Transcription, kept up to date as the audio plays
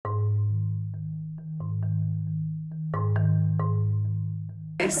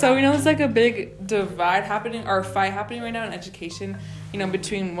So, there's like a big divide happening, or fight happening right now in education,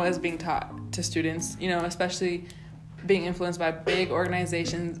 between what is being taught to students, especially being influenced by big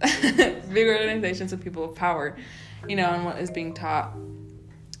organizations and people of power, and what is being taught.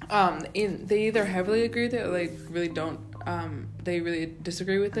 They either heavily agree with it or really don't, they really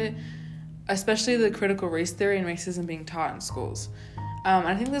disagree with it, especially the critical race theory and racism being taught in schools.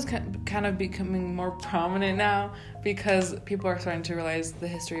 I think this kind of becoming more prominent now because people are starting to realize the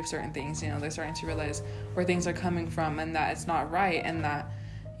history of certain things. They're starting to realize where things are coming from and that it's not right, and that,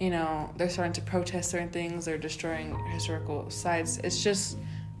 they're starting to protest certain things. They're destroying historical sites. It's just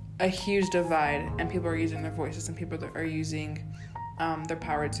a huge divide, and people are using their voices, and people are using their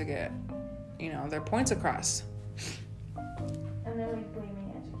power to get, their points across. And they're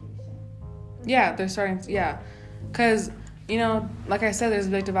blaming education. Yeah, they're starting to, because like I said, there's a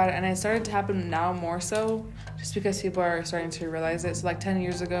big divide, and it started to happen now more so just because people are starting to realize it. So 10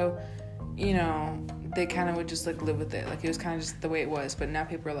 years ago, they kind of would just live with it. It was kind of just the way it was. But now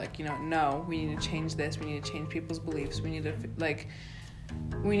people are no, we need to change this. We need to change people's beliefs. We need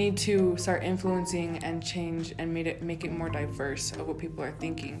to start influencing and change and make it more diverse of what people are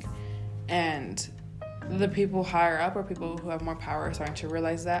thinking. And the people higher up, or people who have more power, are starting to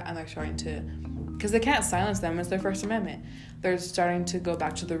realize that, and they're starting to, because they can't silence them. It's their First Amendment. They're starting to go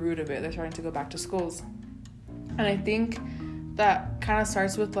back to the root of it. They're starting to go back to schools. And I think that kind of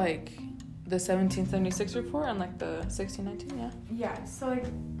starts with the 1776 report and the 1619, Yeah, so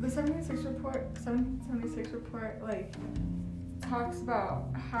the 1776 report talks about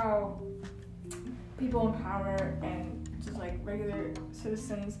how people in power and just regular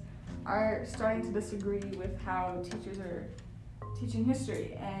citizens are starting to disagree with how teachers are teaching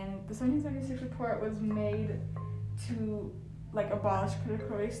history. And the 1776 report was made to abolish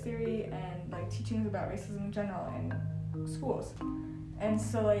critical race theory and teachings about racism in general in schools. And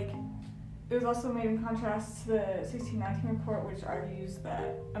so it was also made in contrast to the 1619 report, which argues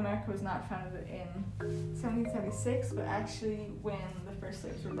that America was not founded in 1776, but actually when the first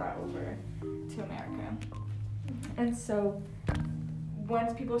slaves were brought over to America. And so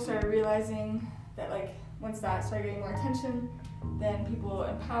once people started realizing that, once that started getting more attention, then people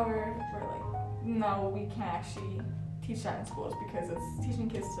in power were no, we can't actually teach that in schools because it's teaching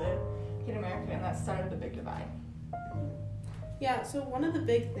kids to hate America, and that started the big divide. Yeah, so one of the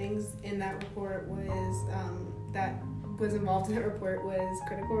big things in that report was, that was involved in that report was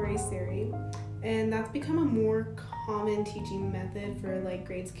critical race theory, and that's become a more common teaching method for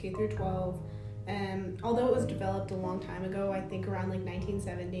grades K through 12. And although it was developed a long time ago, I think around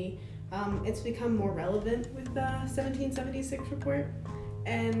 1970, it's become more relevant with the 1776 report.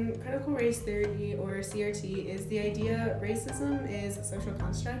 And critical race theory, or CRT, is the idea racism is a social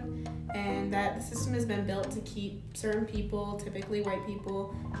construct, and that the system has been built to keep certain people, typically white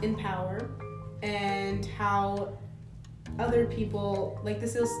people, in power, and how other people,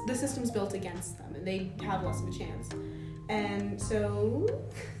 the system's built against them, and they have less of a chance. And so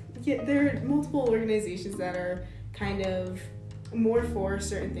there are multiple organizations that are kind of more for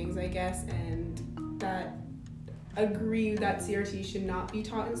certain things, I guess, and that agree that CRT should not be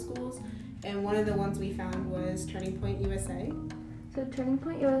taught in schools. And one of the ones we found was Turning Point USA. So Turning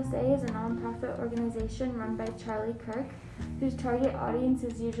Point USA is a nonprofit organization run by Charlie Kirk, whose target audience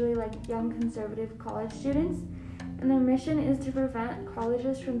is usually young conservative college students. And their mission is to prevent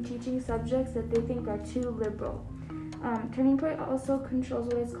colleges from teaching subjects that they think are too liberal. Turning Point also controls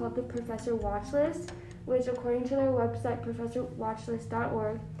what is called the Professor Watch List, which, according to their website,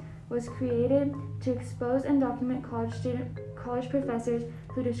 professorwatchlist.org, was created to expose and document college professors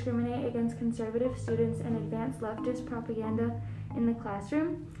who discriminate against conservative students and advance leftist propaganda in the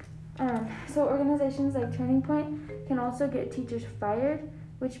classroom. So organizations like Turning Point can also get teachers fired,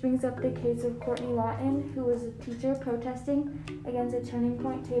 which brings up the case of Courtney Lawton, who was a teacher protesting against a Turning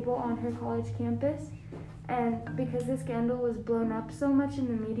Point table on her college campus. And because the scandal was blown up so much in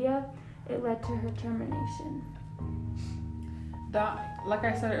the media, it led to her termination. That, like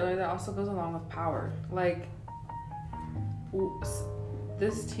I said earlier, that also goes along with power.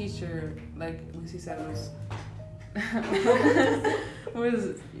 This teacher, like Lucy said,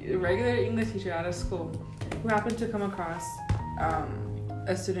 was a regular English teacher out of school who happened to come across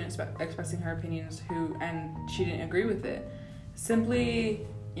a student expressing her opinions and she didn't agree with it. Simply,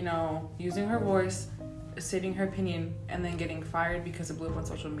 using her voice, stating her opinion, and then getting fired because it blew up on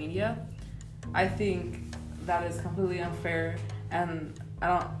social media. I think that is completely unfair, and I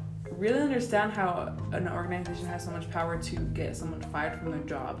don't really understand how an organization has so much power to get someone fired from their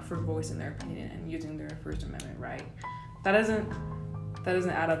job for voicing their opinion and using their First Amendment right. That doesn't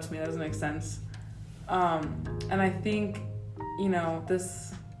add up to me. That doesn't make sense. And I think,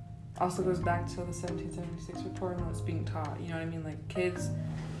 this also goes back to the 1776 report and what's being taught. You know what I mean? Like kids,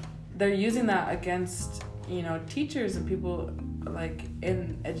 they're using that against, you know, teachers and people like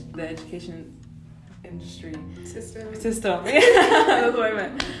in the education industry system. Yeah, that's what I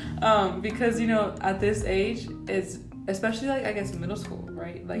meant. Because, you know, at this age, it's especially like I guess middle school,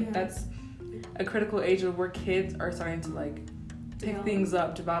 right? Like that's a critical age where kids are starting to like pick things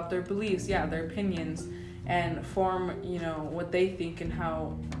up, develop their beliefs, their opinions, and form, you know, what they think and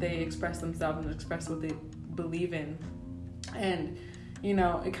how they express themselves and express what they believe in. And, you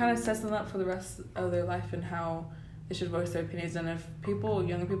know, it kind of sets them up for the rest of their life and how they should voice their opinions. And if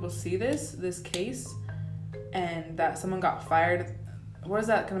younger people see this case and that someone got fired, what is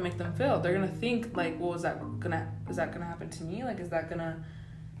that gonna make them feel? They're gonna think like, well, is that gonna happen to me? Like, is that gonna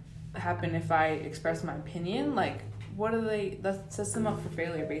happen if I express my opinion? Like, that sets them up for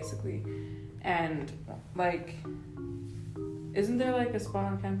failure basically. And like, isn't there like a spot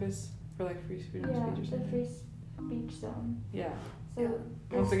on campus for like free speech or something? The free speech zone. Yeah. So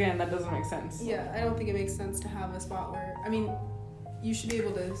once again, that doesn't make sense. Yeah, I don't think it makes sense to have a spot where, I mean, you should be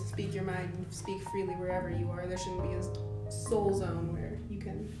able to speak your mind and speak freely wherever you are. There shouldn't be a soul zone where you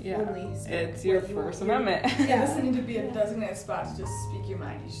can only speak. It's your First Amendment. Yeah, it doesn't need to be a designated spot to just speak your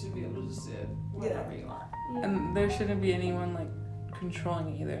mind. You should be able to just do it wherever you are. Yeah. And there shouldn't be anyone like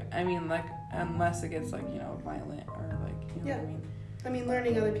controlling either. I mean, like, unless it gets like, you know, violent or like, you know what I mean. I mean,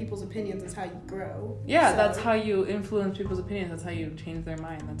 learning other people's opinions is how you grow. Yeah, so that's how you influence people's opinions. That's how you change their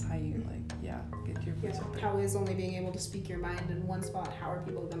mind. That's how you get your voice out there. How is only being able to speak your mind in one spot? How are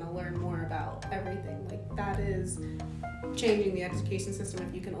people going to learn more about everything? Like, that is changing the education system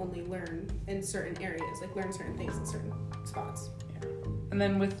if you can only learn in certain areas, like learn certain things in certain spots. Yeah. And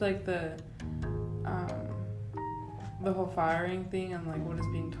then with like the whole firing thing and like what is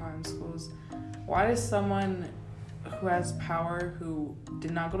being taught in schools, why does someone who has power, who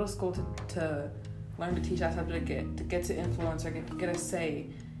did not go to school to learn to teach that subject, get to influence or get a say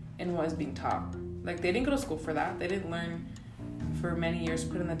in what is being taught? Like, they didn't go to school for that. They didn't learn for many years,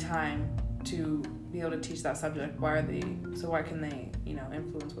 put in the time to be able to teach that subject. Why can they, you know,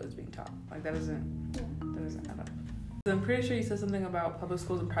 influence what is being taught? Like, that doesn't add up. So I'm pretty sure you said something about public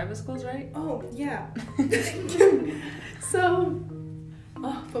schools and private schools, right? Oh, yeah. So,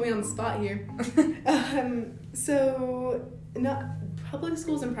 put me on the spot here. Public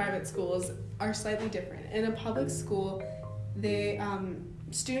schools and private schools are slightly different. In a public school,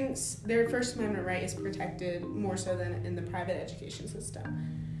 students, their First Amendment right is protected more so than in the private education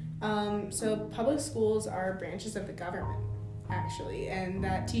system. So public schools are branches of the government, actually, and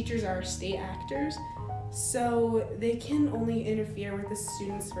that teachers are state actors. So they can only interfere with the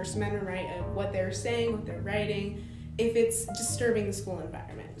students' First Amendment right of what they're saying, what they're writing, if it's disturbing the school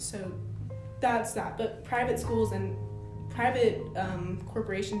environment. So that's that. But private schools and private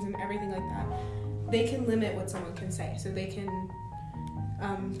corporations and everything like that, they can limit what someone can say. So they can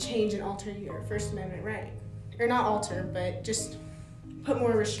change and alter your First Amendment right. Or not alter, but just put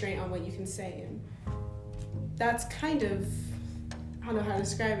more restraint on what you can say. And that's kind of, I don't know how to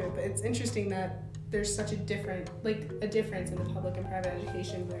describe it, but it's interesting that there's such a difference in the public and private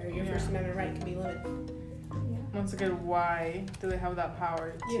education where your First Amendment right can be limited. Once again, why do they have that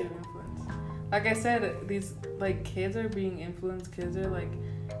power to influence? Like I said, these like kids are being influenced. Kids are like,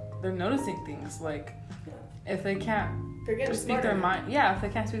 they're noticing things. Like, if they can't speak their mind, if they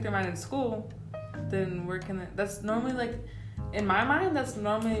can't speak their mind in school, then where can they? That's normally like, in my mind, that's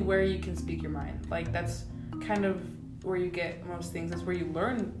normally where you can speak your mind. Like, that's kind of where you get most things. That's where you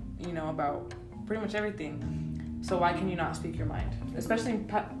learn, you know, about pretty much everything. So why can you not speak your mind, especially in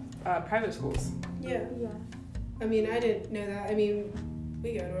private schools? Yeah. I mean, I didn't know that. I mean,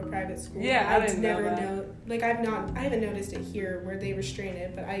 we go to a private school. Yeah, I didn't never know that. Like, I haven't noticed it here where they restrain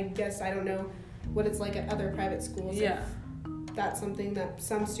it, but I guess I don't know what it's like at other private schools. Yeah. If that's something that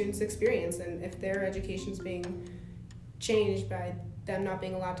some students experience, and if their education's being changed by them not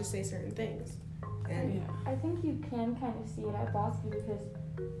being allowed to say certain things. And I think you can kind of see it at Bosque because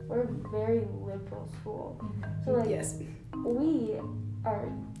we're a very liberal school. Mm-hmm. So, like, yes. we are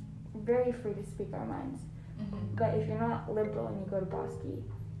very free to speak our minds. Mm-hmm. But if you're not liberal and you go to Bosque, you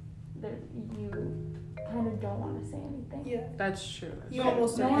kind of don't want to say anything. Yeah. That's true. You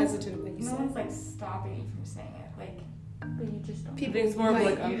almost are hesitant, like you No said. one's like stopping you from saying it. Like, But you just don't. People It's more of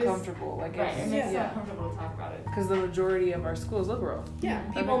like might- uncomfortable. Like, right, it makes it yeah. uncomfortable to talk about it. Because the majority of our school is liberal. Yeah,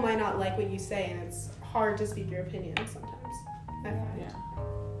 people might not like what you say, and it's hard to speak your opinion sometimes. I find. Yeah.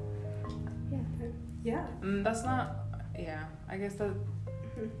 Yeah. That's not. Yeah. I guess that.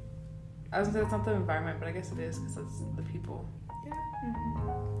 Mhm. I was gonna say it's not the environment, but I guess it is because it's the people.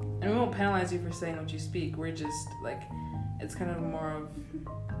 Mm-hmm. And we won't penalize you for saying what you speak. We're just like, it's kind of more of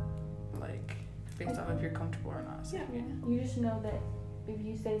based off if you're comfortable or not. So. Yeah. You just know that if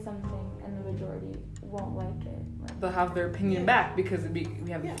you say something and the majority won't like it, like, They'll have their opinion back because we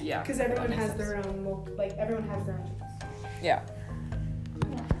have Because everyone has their own, everyone has their own choice. Yeah.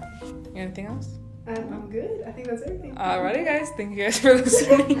 Anything else? I'm good. I think that's everything. Alrighty, guys. Thank you guys for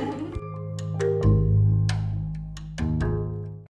listening.